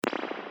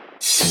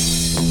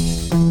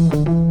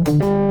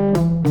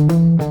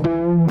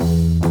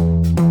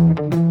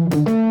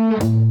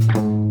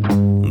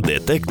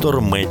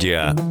Вектор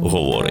Медіа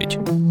говорить.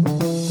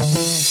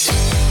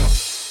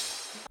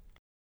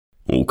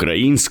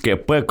 Українське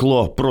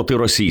пекло проти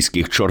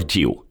російських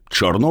чортів.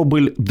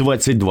 Чорнобиль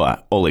 22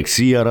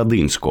 Олексія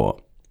Радинського.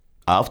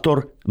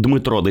 Автор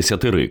Дмитро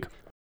Десятерик.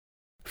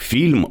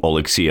 Фільм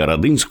Олексія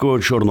Радинського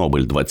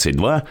 «Чорнобиль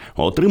 22»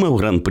 отримав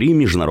гран-прі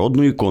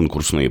міжнародної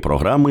конкурсної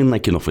програми на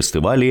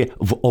кінофестивалі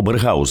в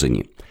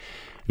Обергаузені.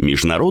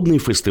 Міжнародний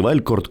фестиваль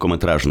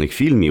короткометражних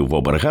фільмів в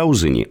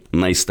Обергаузені –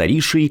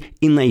 найстаріший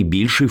і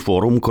найбільший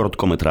форум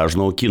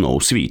короткометражного кіно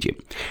у світі.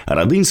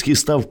 Радинський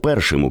став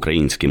першим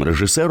українським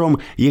режисером,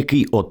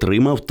 який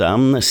отримав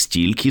там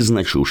настільки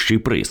значущий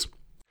приз.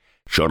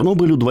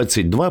 «Чорнобилю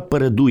 22»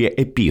 передує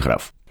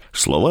епіграф.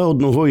 Слова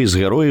одного із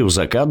героїв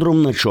за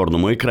кадром на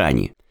чорному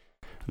екрані.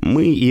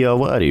 «Ми і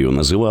аварію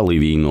називали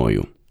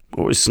війною.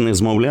 Ось не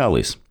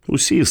змовлялись.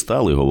 Усі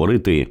стали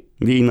говорити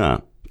 «війна».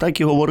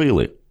 Так і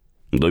говорили.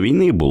 До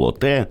війни було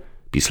те,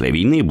 після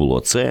війни було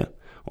це,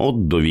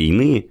 от до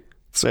війни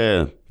 –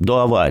 це до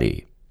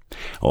аварії».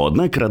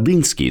 Однак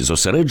Радинський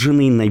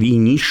зосереджений на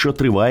війні, що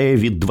триває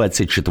від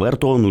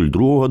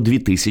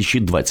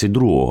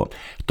 24.02.2022,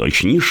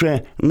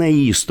 точніше, на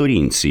її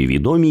сторінці,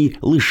 відомій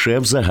лише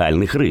в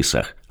загальних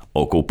рисах –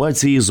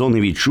 окупації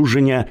зони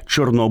відчуження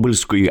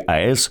Чорнобильської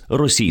АЕС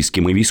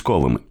російськими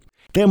військовими.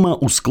 Тема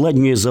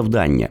ускладнює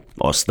завдання.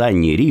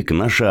 Останній рік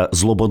наша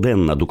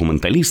злободенна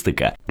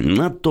документалістика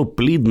надто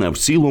плідна в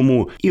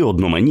цілому і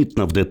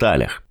одноманітна в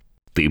деталях.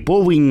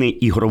 Типовий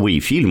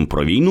неігровий фільм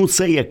про війну –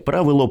 це, як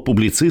правило,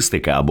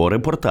 публіцистика або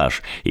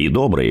репортаж. І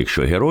добре,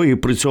 якщо герої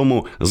при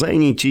цьому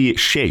зайняті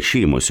ще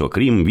чимось,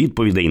 окрім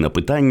відповідей на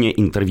питання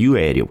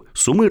інтерв'юерів,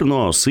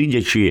 сумирно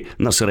сидячи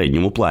на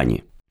середньому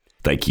плані.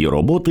 Такі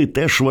роботи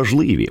теж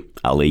важливі,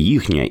 але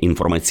їхня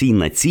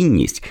інформаційна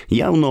цінність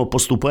явно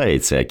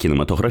поступається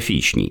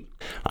кінематографічній.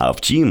 А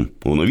втім,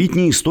 у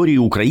новітній історії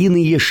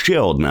України є ще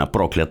одна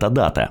проклята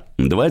дата –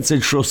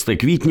 26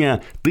 квітня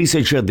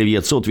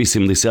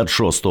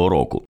 1986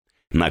 року.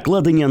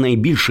 Накладення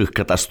найбільших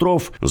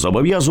катастроф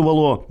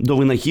зобов'язувало до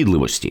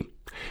винахідливості.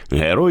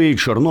 Герої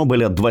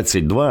Чорнобиля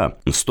 22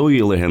 з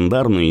тої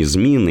легендарної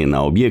зміни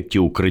на об'єкті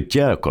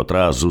укриття,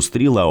 котра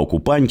зустріла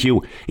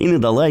окупантів і не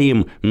дала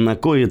їм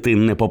накоїти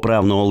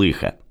непоправного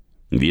лиха.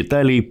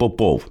 Віталій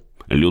Попов,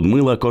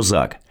 Людмила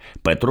Козак,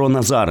 Петро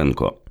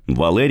Назаренко,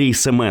 Валерій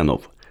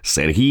Семенов,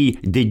 Сергій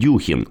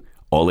Дедюхін,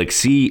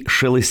 Олексій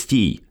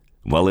Шелестій,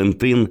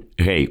 Валентин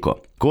Гейко.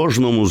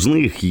 Кожному з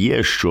них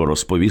є що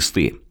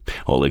розповісти.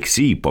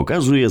 Олексій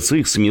показує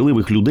цих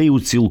сміливих людей у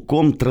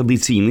цілком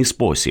традиційний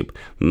спосіб,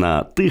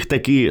 на тих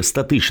таки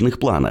статичних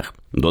планах.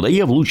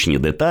 Додає влучні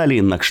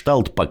деталі на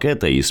кшталт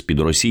пакета із-під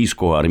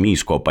російського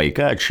армійського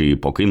пайка чи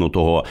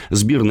покинутого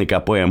збірника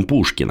поем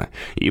Пушкіна.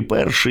 І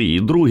перший, і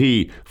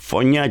другий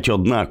фонять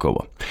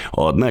однаково.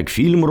 Однак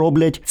фільм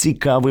роблять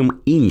цікавим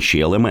інші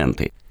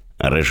елементи.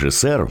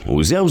 Режисер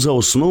узяв за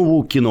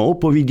основу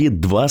кінооповіді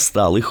два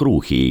сталих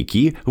рухи,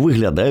 які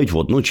виглядають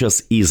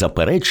водночас і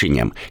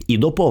запереченням, і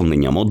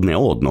доповненням одне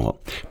одного.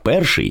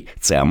 Перший –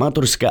 це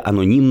аматорська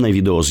анонімна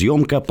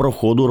відеозйомка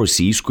проходу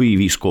російської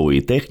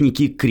військової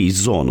техніки крізь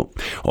зону.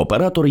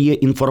 Оператор є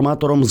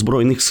інформатором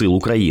Збройних сил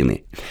України.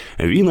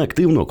 Він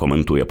активно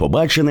коментує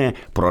побачене,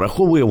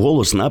 прораховує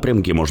вголос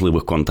напрямки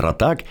можливих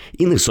контратак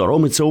і не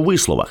соромиться у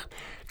висловах.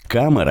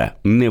 Камера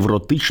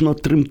невротично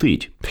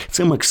тремтить.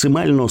 Це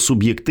максимально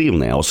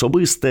суб'єктивне,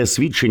 особисте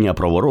свідчення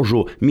про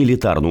ворожу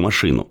мілітарну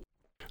машину.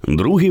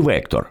 Другий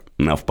вектор –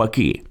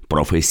 навпаки,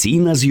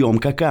 професійна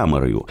зйомка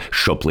камерою,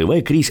 що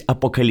пливе крізь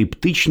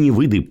апокаліптичні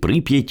види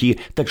Прип'яті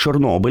та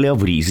Чорнобиля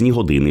в різні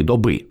години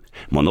доби.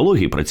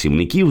 Монологи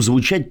працівників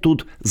звучать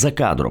тут за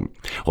кадром.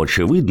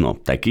 Очевидно,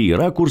 такий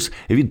ракурс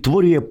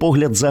відтворює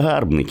погляд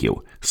загарбників.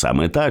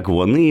 Саме так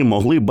вони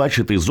могли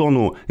бачити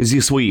зону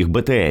зі своїх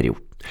БТРів.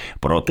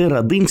 Проте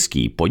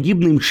Радинський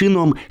подібним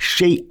чином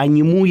ще й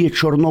анімує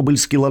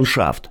чорнобильський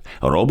ландшафт,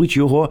 робить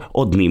його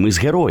одним із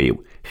героїв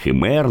 –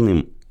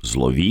 химерним,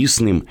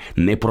 зловісним,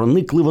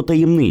 непроникливо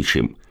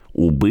таємничим,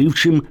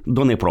 убивчим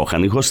до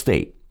непроханих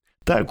гостей.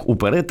 Так, у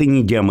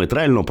перетині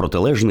діаметрально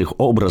протилежних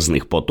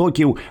образних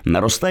потоків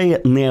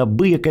наростає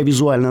неабияка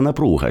візуальна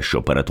напруга,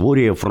 що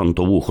перетворює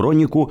фронтову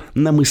хроніку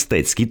на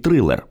мистецький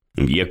трилер,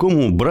 в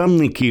якому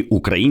бранники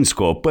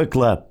українського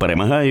пекла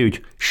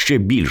перемагають ще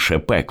більше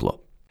пекло.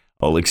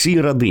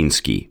 Олексій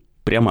Радинський.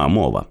 Пряма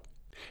мова.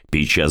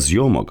 Під час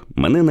зйомок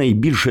мене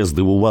найбільше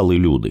здивували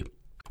люди.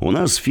 У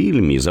нас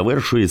фільм і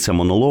завершується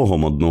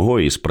монологом одного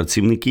із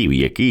працівників,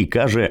 який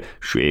каже,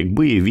 що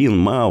якби він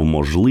мав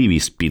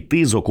можливість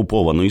піти з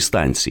окупованої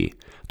станції,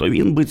 то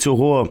він би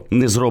цього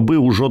не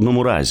зробив у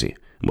жодному разі,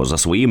 бо за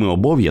своїми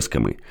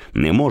обов'язками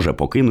не може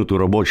покинути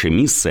робоче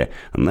місце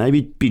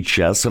навіть під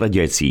час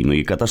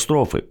радіаційної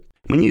катастрофи.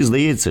 Мені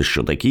здається,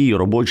 що такий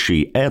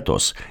робочий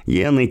етос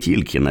є не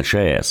тільки на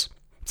ЧАЕС.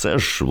 Це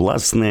ж,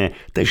 власне,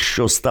 те,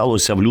 що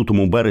сталося в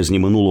лютому-березні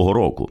минулого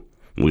року.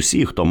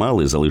 Усі, хто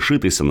мали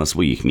залишитися на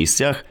своїх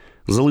місцях,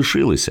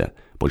 залишилися,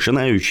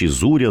 починаючи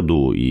з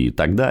уряду і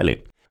так далі.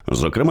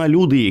 Зокрема,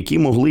 люди, які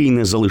могли і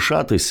не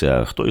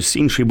залишатися, хтось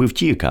інший би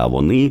втік, а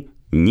вони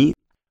 – ні.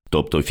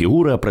 Тобто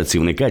фігура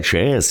працівника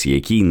ЧАЕС,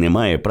 який не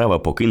має права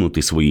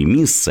покинути своє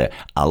місце,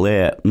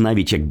 але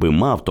навіть якби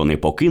мав, то не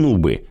покинув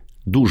би,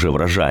 дуже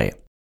вражає.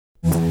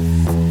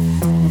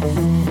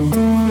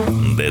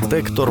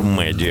 Детектор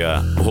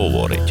медіа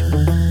говорить.